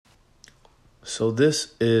So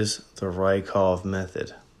this is the Rykov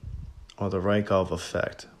method, or the Rykov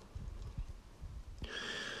effect.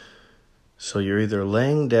 So you're either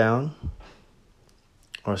laying down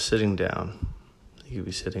or sitting down. You could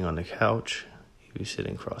be sitting on the couch, you could be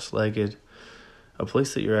sitting cross-legged, a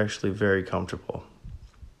place that you're actually very comfortable.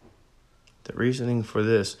 The reasoning for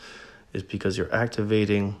this is because you're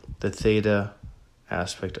activating the theta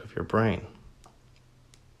aspect of your brain.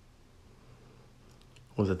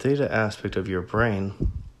 With the theta aspect of your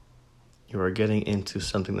brain, you are getting into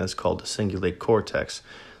something that's called the cingulate cortex,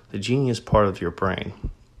 the genius part of your brain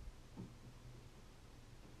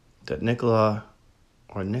that Nikolai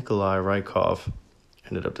Rykov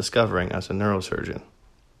ended up discovering as a neurosurgeon.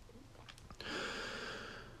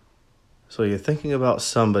 So you're thinking about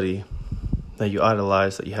somebody that you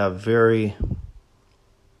idolize, that you have very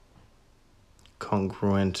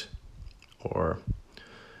congruent or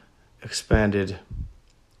expanded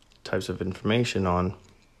types of information on,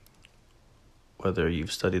 whether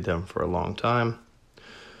you've studied them for a long time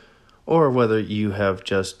or whether you have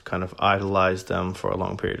just kind of idolized them for a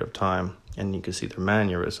long period of time, and you can see their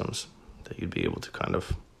mannerisms that you'd be able to kind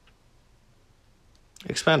of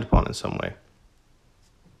expand upon in some way.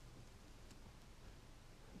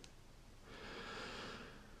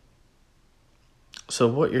 So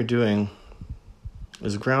what you're doing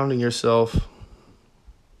is grounding yourself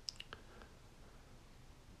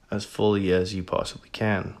as fully as you possibly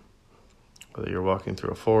can. Whether you're walking through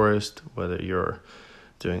a forest, whether you're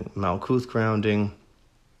doing Malkuth grounding,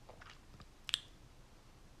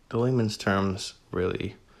 the layman's terms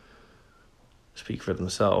really speak for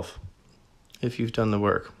themselves if you've done the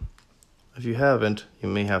work. If you haven't, you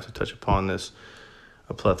may have to touch upon this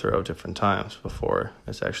a plethora of different times before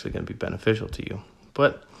it's actually going to be beneficial to you.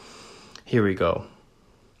 But here we go.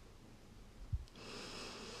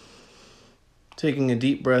 Taking a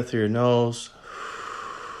deep breath through your nose,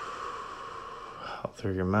 out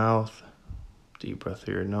through your mouth. Deep breath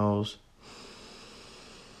through your nose,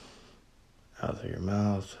 out through your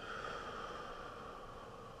mouth.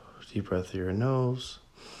 Deep breath through your nose,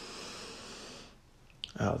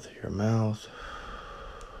 out through your mouth.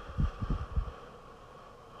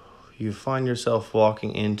 You find yourself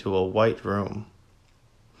walking into a white room,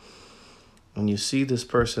 and you see this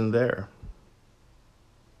person there.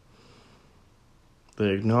 They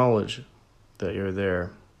acknowledge that you're there.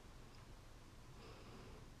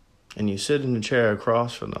 And you sit in a chair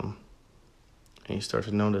across from them, and you start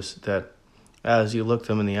to notice that as you look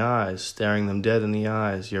them in the eyes, staring them dead in the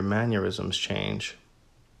eyes, your mannerisms change.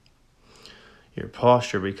 Your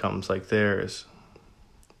posture becomes like theirs.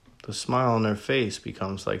 The smile on their face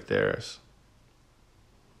becomes like theirs.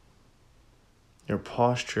 Your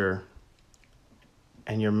posture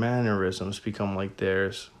and your mannerisms become like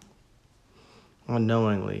theirs.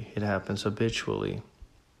 Unknowingly, it happens habitually.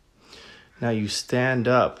 Now you stand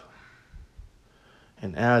up,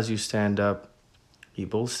 and as you stand up, you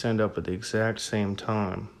both stand up at the exact same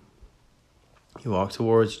time. You walk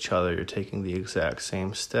towards each other, you're taking the exact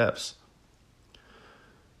same steps.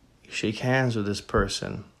 You shake hands with this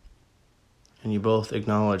person, and you both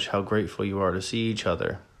acknowledge how grateful you are to see each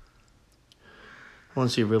other.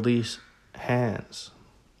 Once you release hands,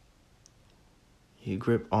 you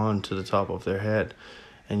grip onto the top of their head,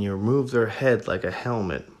 and you remove their head like a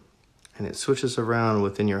helmet, and it switches around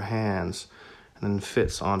within your hands and then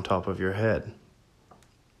fits on top of your head.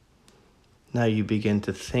 Now you begin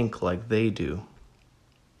to think like they do.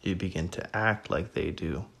 You begin to act like they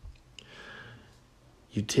do.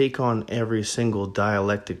 You take on every single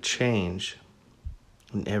dialectic change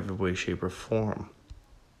in every way, shape, or form.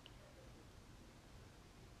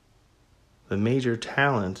 The major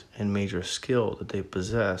talent and major skill that they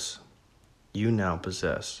possess, you now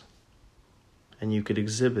possess. And you could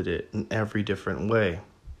exhibit it in every different way.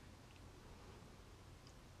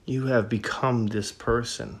 You have become this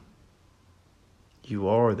person. You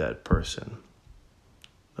are that person.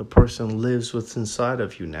 The person lives what's inside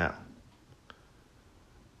of you now.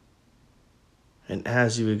 And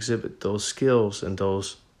as you exhibit those skills and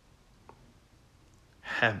those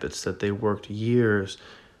habits that they worked years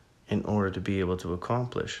in order to be able to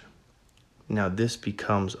accomplish, now this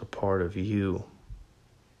becomes a part of you.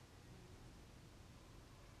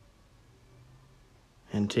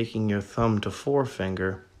 And taking your thumb to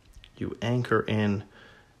forefinger, you anchor in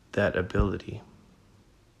that ability.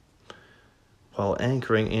 While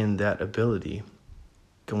anchoring in that ability,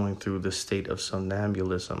 going through the state of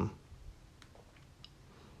somnambulism,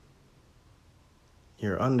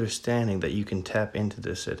 you're understanding that you can tap into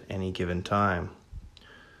this at any given time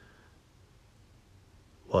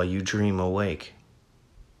while you dream awake.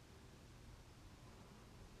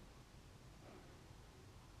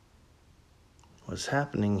 What's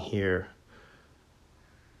happening here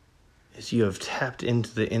is you have tapped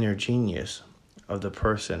into the inner genius of the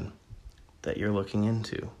person that you're looking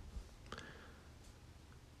into.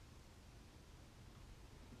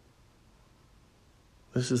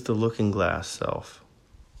 This is the looking glass self.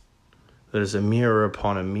 That is a mirror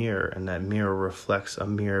upon a mirror, and that mirror reflects a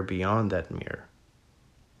mirror beyond that mirror.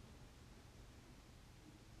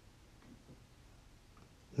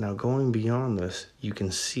 Now, going beyond this, you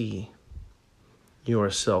can see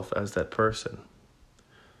yourself as that person.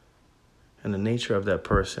 And the nature of that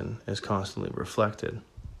person is constantly reflected.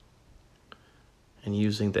 And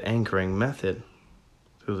using the anchoring method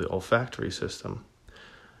through the olfactory system,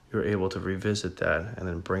 you're able to revisit that and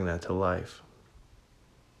then bring that to life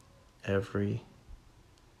every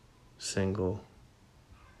single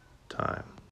time.